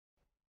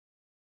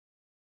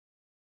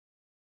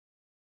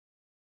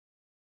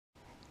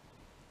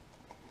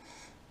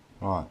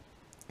Right,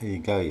 here you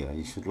go, yeah,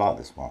 you should like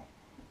this one.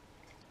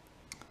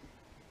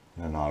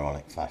 In an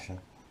ironic fashion.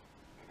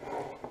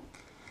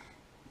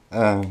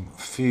 A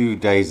few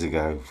days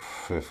ago,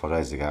 3 or 4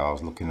 days ago, I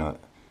was looking at,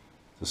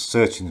 just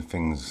searching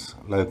things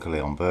locally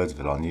on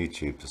Birdsville on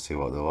YouTube to see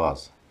what there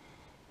was,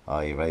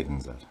 i.e.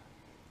 Ravenshead.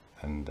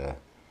 And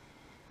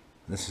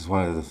this is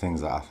one of the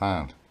things that I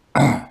found.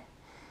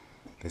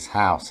 This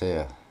house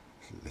here,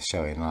 they're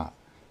showing that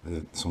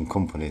some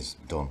companies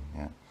done,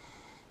 yeah,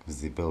 because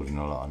they're building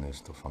a lot of new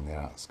stuff on the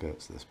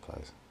outskirts of this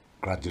place,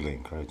 gradually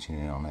encroaching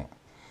in on it.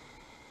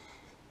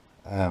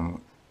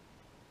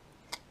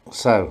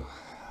 So,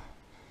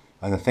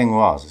 and the thing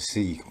was, you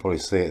see, you can probably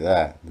see it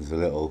there, there's a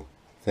little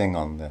thing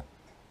on the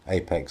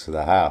apex of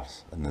the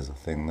house, and there's a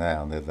thing there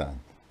on the other end,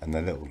 and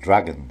the little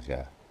dragons,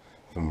 yeah,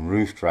 from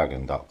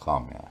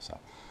roofdragon.com, yeah. So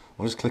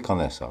we'll just click on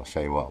this, I'll show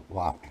you what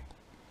happened.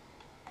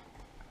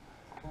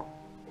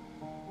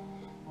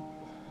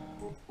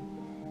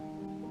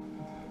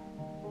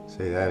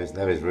 See, there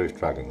is roof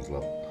dragons,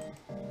 look.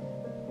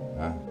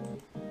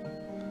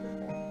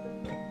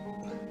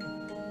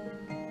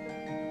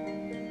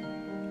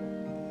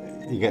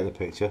 You get the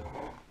picture.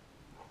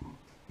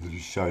 They're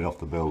just showing off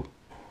the build.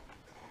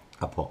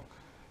 I put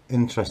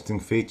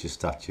interesting feature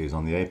statues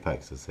on the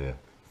apexes here.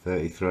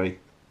 33.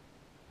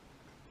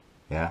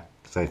 Yeah.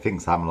 So he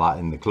thinks I'm like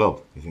in the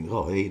club. You think,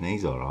 oh,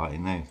 he's alright, he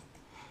knows.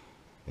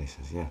 He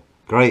says, yeah.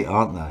 Great,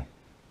 aren't they?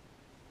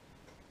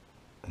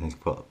 And he's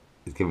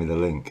given me the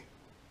link.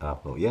 And I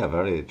thought, yeah,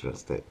 very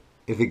interesting.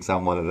 He thinks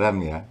I'm one of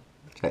them, yeah.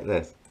 Check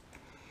this.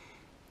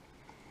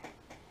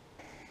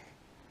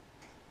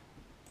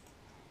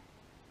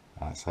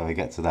 Right, so we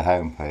get to the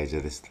home page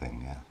of this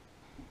thing, yeah.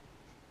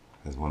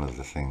 There's one of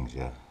the things,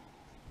 yeah.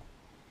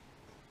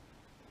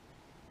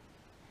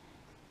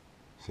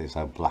 See, it's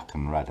so black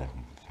and red.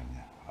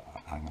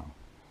 Hang on.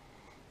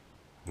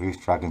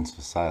 Roof dragons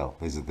for sale.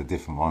 These are the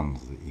different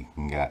ones that you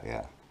can get,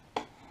 yeah.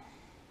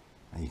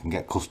 And you can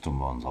get custom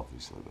ones,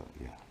 obviously, but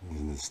yeah,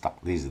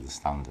 these are the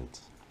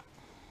standards.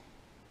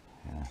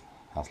 Yeah,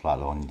 that's like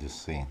the one you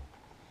just seen.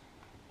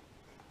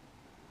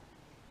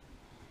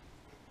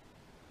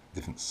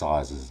 Different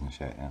sizes and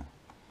shit, yeah.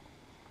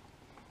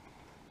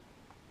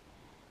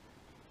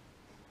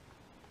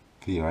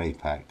 For your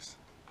apex.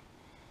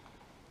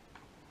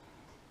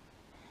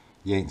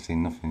 You ain't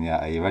seen nothing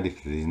yet. Are you ready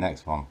for the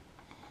next one?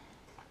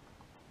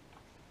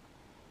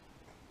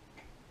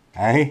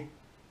 Hey?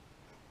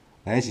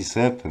 There's your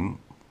serpent.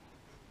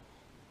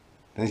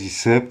 There's your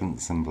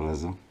serpent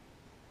symbolism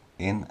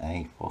in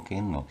a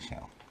fucking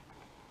nutshell.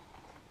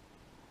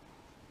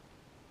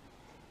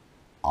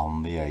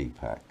 On the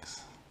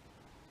apex.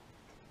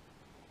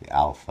 The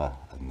alpha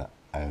and the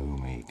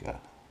omega.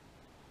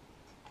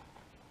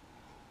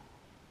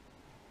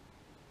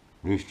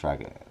 Roof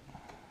dragon.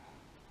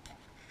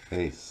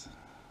 Peace.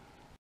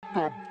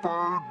 The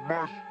bird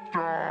must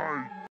die.